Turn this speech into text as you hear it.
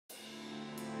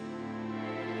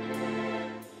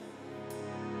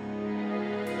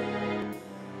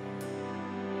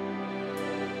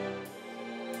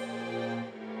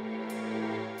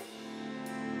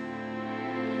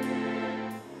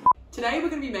Today we're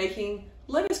going to be making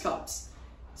lettuce cups.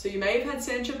 So you may have had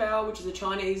sanjiao, which is a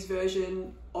Chinese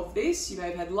version of this. You may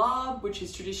have had lab, which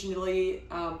is traditionally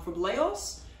from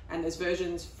Laos, and there's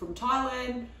versions from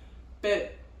Thailand.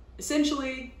 But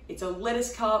essentially, it's a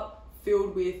lettuce cup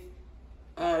filled with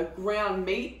ground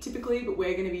meat typically, but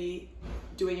we're going to be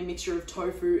doing a mixture of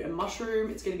tofu and mushroom.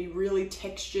 It's going to be really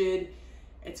textured.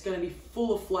 It's going to be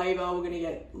full of flavor. We're going to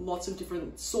get lots of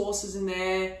different sauces in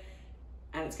there,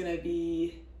 and it's going to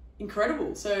be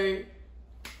incredible. So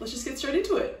let's just get straight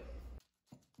into it.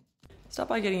 Start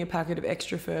by getting a packet of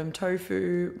extra firm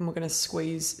tofu, and we're going to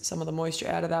squeeze some of the moisture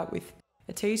out of that with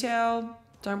a tea towel.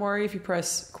 Don't worry if you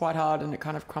press quite hard and it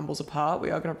kind of crumbles apart.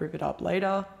 We are going to rip it up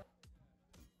later.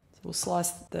 So we'll slice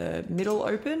the middle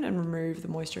open and remove the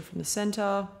moisture from the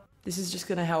center. This is just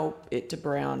going to help it to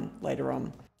brown later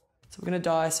on. So we're going to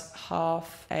dice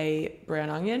half a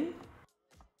brown onion.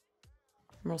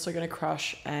 We're also going to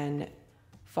crush and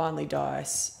finely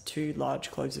dice 2 large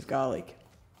cloves of garlic.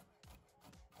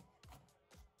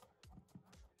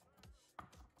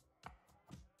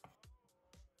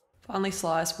 Finally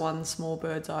slice 1 small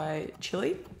birdseye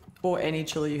chilli, or any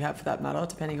chilli you have for that matter,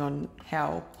 depending on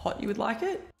how hot you would like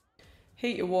it.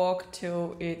 Heat your wok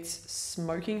till it's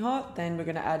smoking hot. Then we're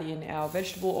going to add in our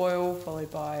vegetable oil, followed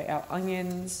by our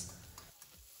onions.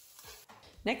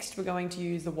 Next, we're going to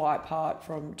use the white part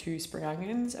from 2 spring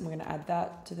onions, and we're going to add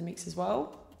that to the mix as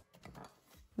well.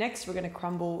 Next, we're going to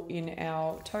crumble in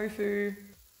our tofu.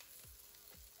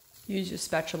 Use your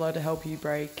spatula to help you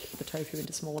break the tofu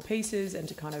into smaller pieces and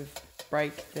to kind of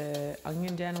break the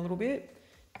onion down a little bit.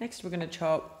 Next, we're going to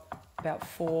chop about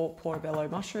 4 portobello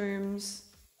mushrooms,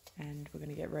 and we're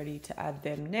going to get ready to add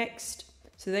them next.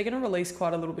 So they're going to release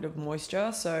quite a little bit of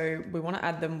moisture, so we want to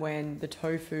add them when the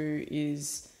tofu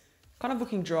is kind of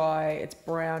looking dry, it's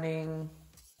browning.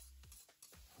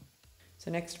 So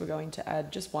next we're going to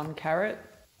add just 1 carrot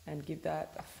and give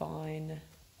that a fine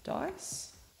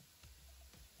dice.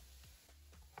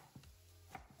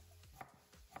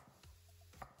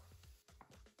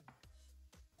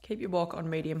 Keep your wok on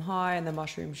medium-high and the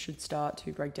mushrooms should start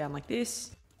to break down like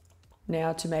this.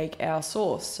 Now to make our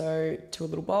sauce. So to a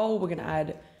little bowl, we're going to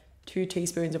add 2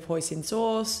 teaspoons of Hoisin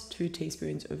sauce, 2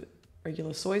 teaspoons of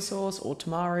regular soy sauce or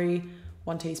tamari,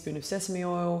 1 teaspoon of sesame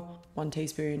oil, 1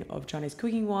 teaspoon of Chinese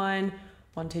cooking wine,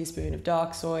 1 teaspoon of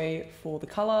dark soy for the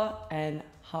color, and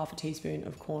half a teaspoon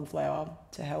of corn flour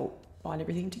to help bind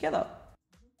everything together.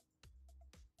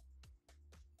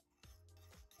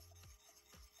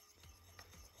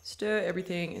 Stir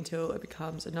everything until it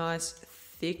becomes a nice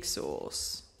thick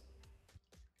sauce.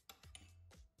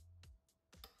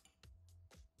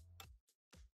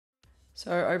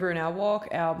 So over in our wok,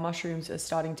 our mushrooms are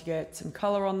starting to get some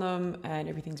color on them and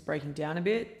everything's breaking down a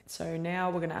bit. So now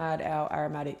we're going to add our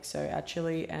aromatics, so our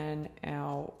chili and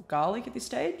our garlic at this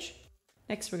stage.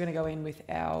 Next, we're going to go in with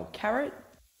our carrot.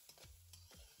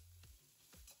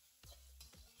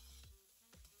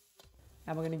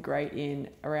 And we're going to grate in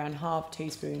around half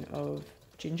teaspoon of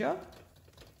ginger.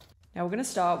 Now we're going to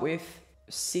start with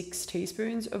 6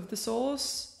 teaspoons of the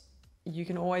sauce. You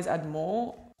can always add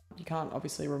more. You can't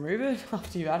obviously remove it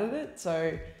after you've added it,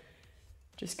 so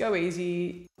just go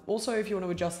easy. Also, if you want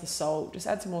to adjust the salt, just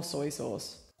add some more soy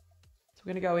sauce. So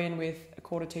we're going to go in with a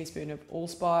 1/4 teaspoon of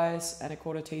allspice and a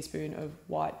 1/4 teaspoon of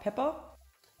white pepper.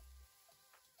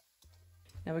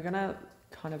 Now we're going to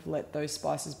kind of let those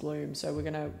spices bloom, so we're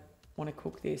going to want to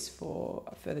cook this for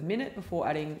a further minute before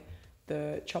adding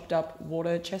the chopped up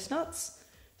water chestnuts.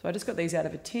 So I just got these out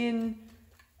of a tin.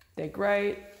 They're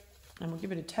great, and we'll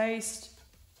give it a taste.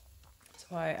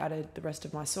 So I added the rest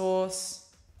of my sauce.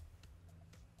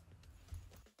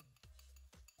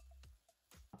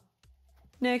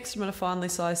 Next, I'm going to finely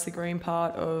slice the green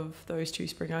part of those 2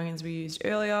 spring onions we used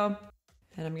earlier.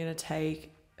 And I'm going to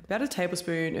take about a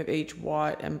tablespoon of each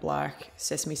white and black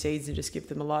sesame seeds and just give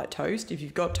them a light toast. If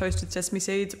you've got toasted sesame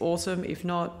seeds, awesome. If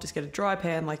not, just get a dry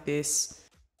pan like this,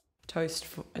 toast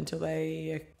until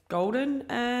they are golden,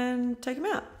 and take them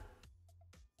out.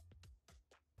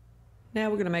 Now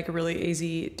we're going to make a really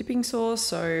easy dipping sauce.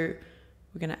 So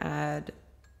we're going to add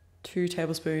 2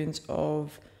 tablespoons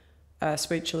of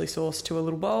sweet chili sauce to a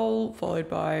little bowl, followed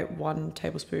by 1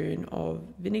 tablespoon of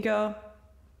vinegar.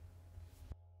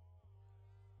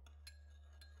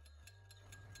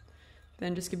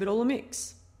 Then just give it all a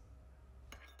mix.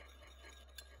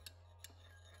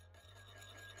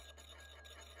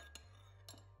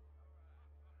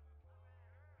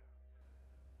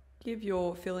 Give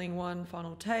your filling one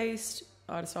final taste.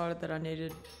 I decided that I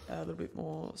needed a little bit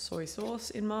more soy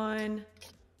sauce in mine.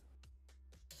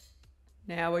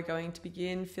 Now we're going to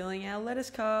begin filling our lettuce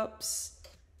cups.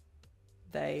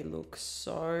 They look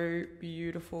so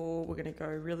beautiful. We're gonna go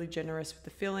really generous with the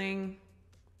filling.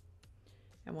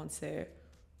 And once they're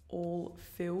all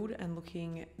filled and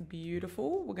looking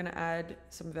beautiful, we're gonna add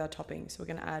some of our toppings. So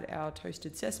we're gonna add our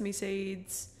toasted sesame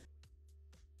seeds.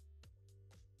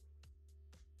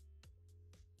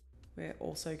 We're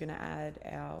also gonna add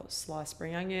our sliced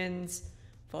spring onions,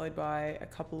 followed by a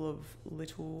couple of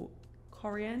little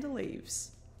coriander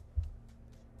leaves.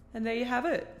 And there you have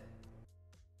it.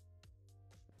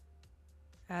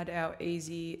 Add our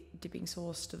easy dipping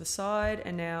sauce to the side,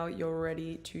 and now you're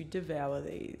ready to devour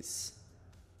these.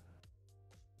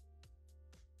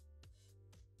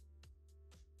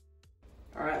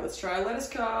 All right, let's try a lettuce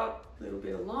cup, a little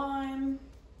bit of lime.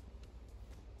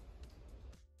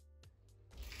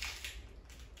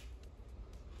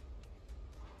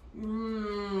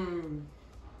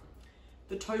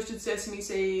 The toasted sesame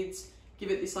seeds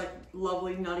give it this like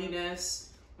lovely nuttiness.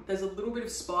 There's a little bit of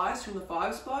spice from the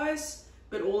five spice,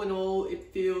 but all in all,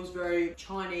 it feels very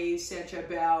Chinese Sancho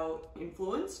Bao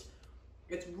influenced.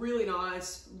 It's really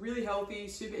nice, really healthy,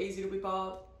 super easy to whip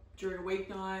up during a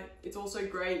weeknight. It's also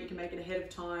great, you can make it ahead of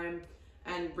time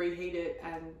and reheat it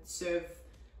and serve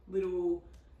little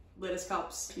lettuce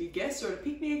cups to your guests or at a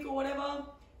picnic or whatever.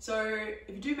 So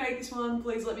if you do make this one,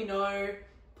 please let me know.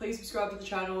 Please subscribe to the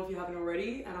channel if you haven't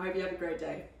already, and I hope you have a great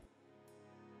day.